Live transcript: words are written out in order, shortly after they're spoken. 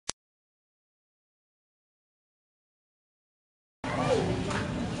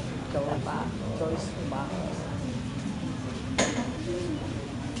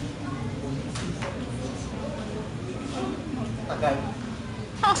Tagal.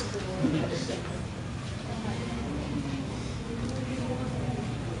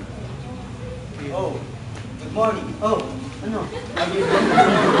 Oh, good morning. Oh, ano? Have you been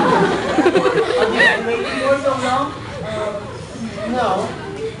waiting for so long? No.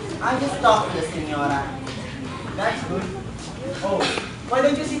 I just talked to the senora. That's good. Oh, why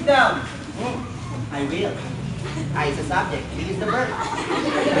don't you sit down? I will. I is the subject. He is the verb.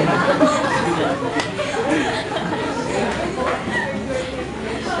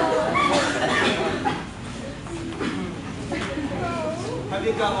 Have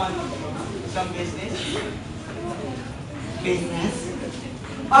you come on some business? Business?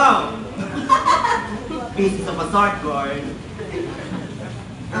 Oh! Business of a sort, Gord.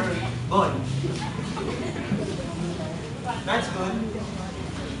 Good. That's good.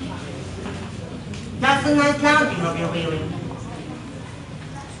 That's a nice lounging of your wearing.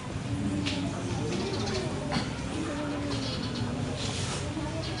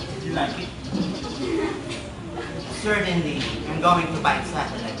 Do you like it? Certainly. I'm going to buy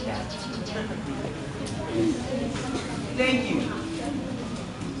something like that. Thank you.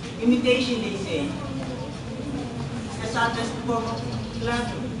 Imitation, they say. It's the subtlest form of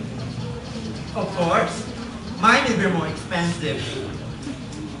flattery. Of course. Mine will be more expensive.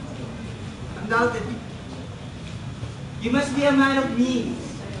 Undoubtedly. You must be a man of means.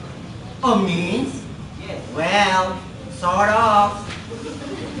 Of means? Yes. Well, sort of.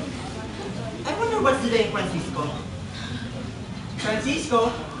 I wonder what's today, Francisco?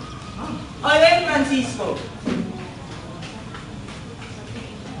 Francisco? Oh, then Francisco.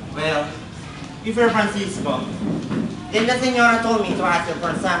 Well, if you're Francisco, then the senora told me to ask you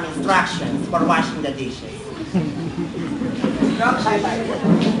for some instructions for washing the dishes. Instructions?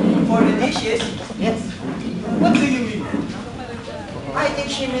 For the dishes? Yes. What do you mean? I think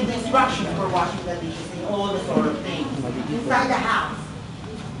she meant instructions for washing the dishes and all the sort of things inside the house.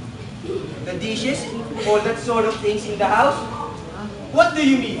 The dishes? All that sort of things in the house? What do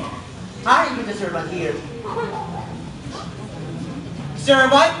you mean? Are you the servant here?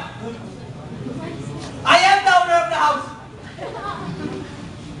 Servant? I am the owner of the house.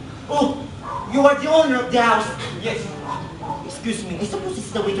 Oh, you are the owner of the house? Yes. Excuse me, I suppose this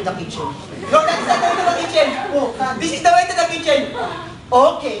is the way to the kitchen. No, that is not the way to the kitchen. Oh, this is the way to the kitchen.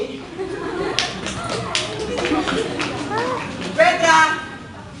 Okay. Petra!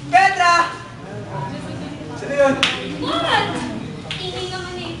 Petra! Sino yun? What? Ingay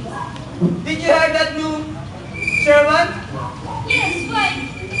naman eh. Did you hear that new servant? Yes, why?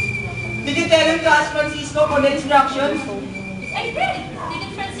 Did you tell him to ask Francisco for the instructions? I did.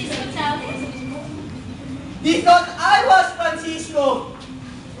 Didn't Francisco tell him? He thought I was Francisco.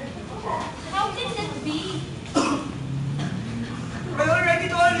 How can that be? I already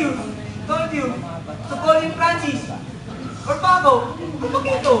told you to call him Francis. Or Paco. Or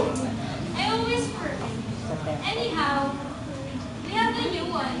Paquito. I always heard. Anyhow, we have a new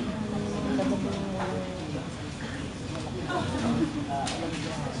one.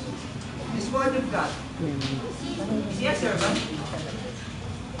 This one you've got. Is he a servant?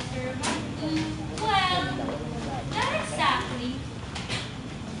 Well, not exactly.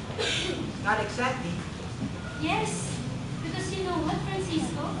 Not exactly. Yes, because you know what,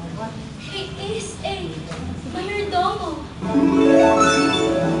 Francisco? He is a mayordomo.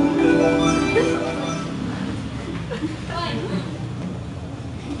 Why?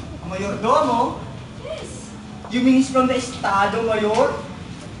 Mayordomo? Yes. You mean he's from the Estado Mayor?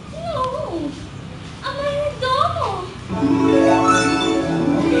 No, a mayordomo.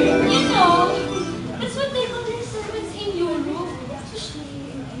 You know, that's what they call their servants in Europe.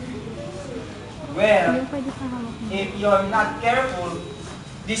 Well, if you're not careful,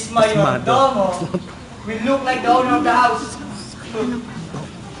 this mayordomo will look like the owner of the house.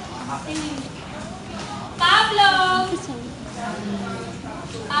 Pablo!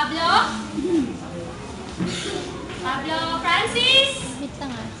 Pablo? Pablo, Francis?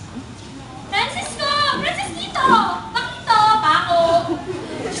 Francisco! Francisquito! Paquito! Paco!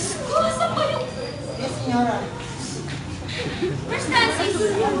 Diyos ko, saan ba yung... Yes, senora. Where's Francis?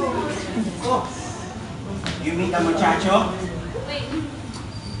 Oh, you mean the muchacho? Wait.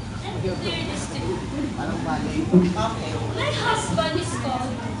 Let me clear this too. Okay. My husband is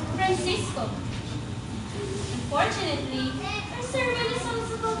called Francisco. Unfortunately, our servant is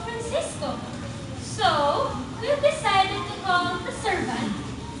also called Francisco. So, we've decided to call the servant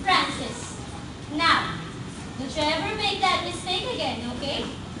Francis. Now, don't you ever make that mistake again, okay?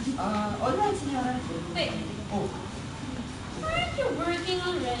 All right, senora. Wait. Oh. Aren't you working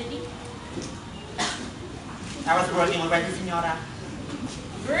already? I was working already, Senora.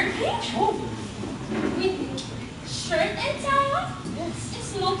 Working? Oh, With shirt and tie on? yes. And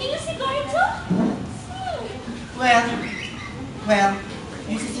smoking a cigar too? Well,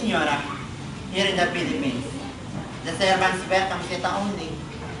 you see, Senora, here in the Philippines, the servants wear camiseta only.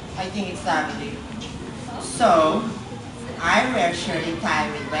 I think it's Saturday. So, I wear shirt and tie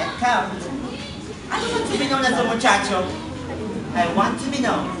with red coat. I don't want to be known as a muchacho. I want to be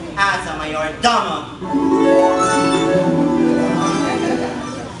known as a mayordomo.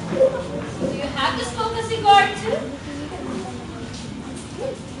 Do you have to smoke a cigar too?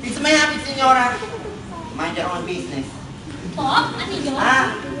 It's my habit, Senora. Mind your own business. Pop? Ano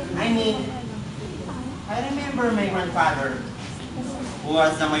yun? I remember my grandfather, who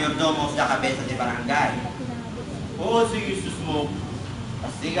was the mayordomo of the cabeza de barangay, who also used to smoke a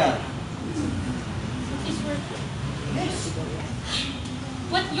cigar. He's working. Yes.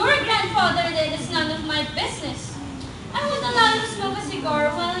 What your grandfather did is none of my business. I won't allow you to smoke a cigar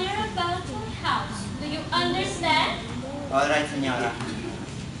while you're about my house. Do you understand? All right, Senora.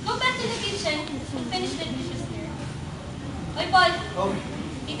 Go back to the kitchen and finish the dishes there. Oy, Paul. Oh,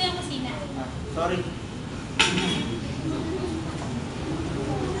 Dito yung kusina. sorry.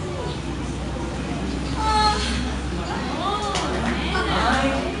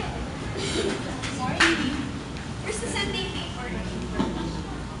 Where's the Sunday paper?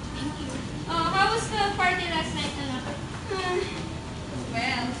 Thank you. How was the party last night, anak?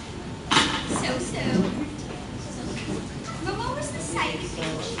 Well, so. But what was the side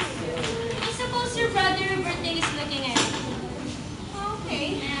stage? I suppose your brother Roberting is looking at you.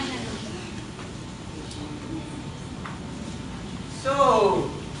 Okay. So,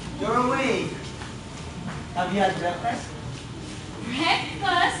 you're awake. Have you had breakfast?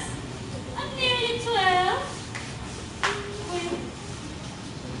 Breakfast? I'm nearly 12.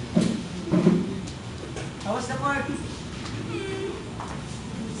 How was the party?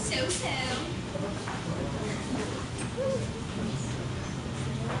 So.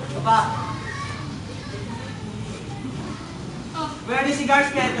 Papa, Oh, where are the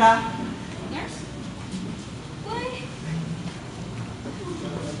cigars, Petra? nurse? Why?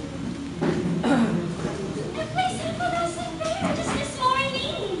 I placed half a dozen there just this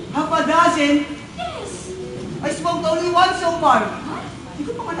morning. Half a dozen? Yes. I smoked only one so far. What? Hindi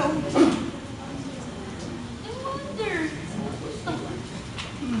ko pa nga naubos. I wonder.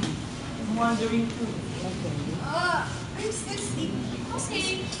 I'm wondering too. I'm still sleepy.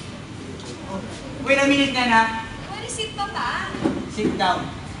 Okay. Wait a minute, Nana. What is it, Papa? Sit down.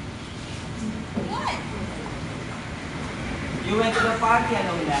 What? You went to the party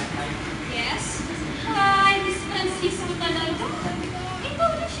alone last night. Yes? Hi, Miss Francisco talaga. Ikaw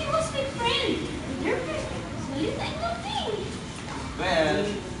na she was my friend. Your friend. Salit ay nothing. Well,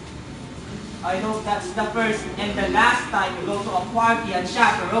 I hope that's the first and the last time you go to a party and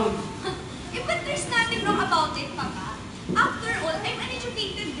chaperone. But there's nothing wrong about it, Papa. After all, I'm an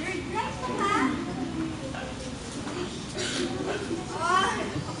educated girl, right, Papa?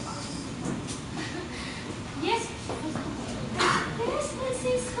 Yes. Yes,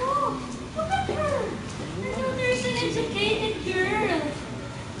 Francisco. Look at her. Her daughter is an educated girl.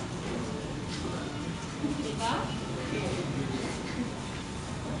 Diba?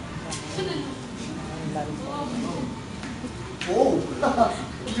 Sunod. Oh,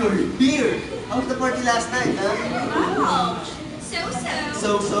 you're here. How was the party last night, huh? Wow.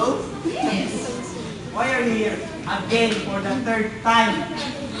 So. So? Yes. Why are you here again for the third time?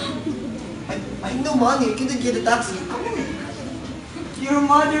 I have no money. I couldn't get a taxi. Come on. Your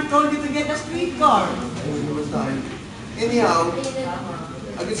mother told you to get a streetcar. I don't know what time. Anyhow,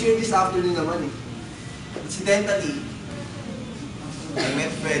 I could see her this afternoon naman eh. Incidentally, I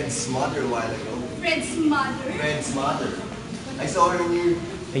met Fred's mother a while ago. Fred's mother. Fred's mother. I saw her near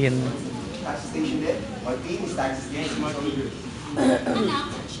Ayan. taxi station there. Martinez taxi station.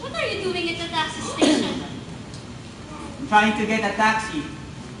 Anak, what are you doing at the taxi station? Trying to get a taxi.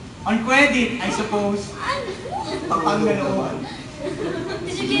 On credit, I suppose. Tapang na looban.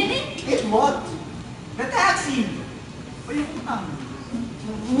 Did you get it? Get what? The taxi! O yung utang.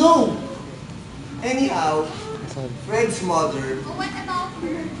 No! Anyhow, Fred's mother, Oh, what about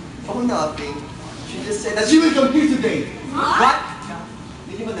her? oh nothing. She just said that she will come here today. What?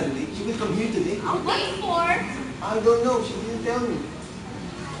 Did you ba narinig? She will come here today. What for? I don't know. She didn't tell me.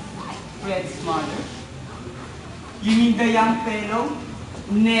 Fred's mother. You mean the young fellow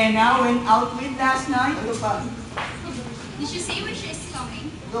Nena went out with last night? Ano pa? Did she say when she is coming?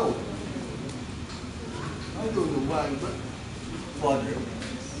 No. I don't know why, but father,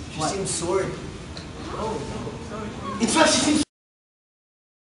 she What? seems sore. Oh, sorry. In fact, she seems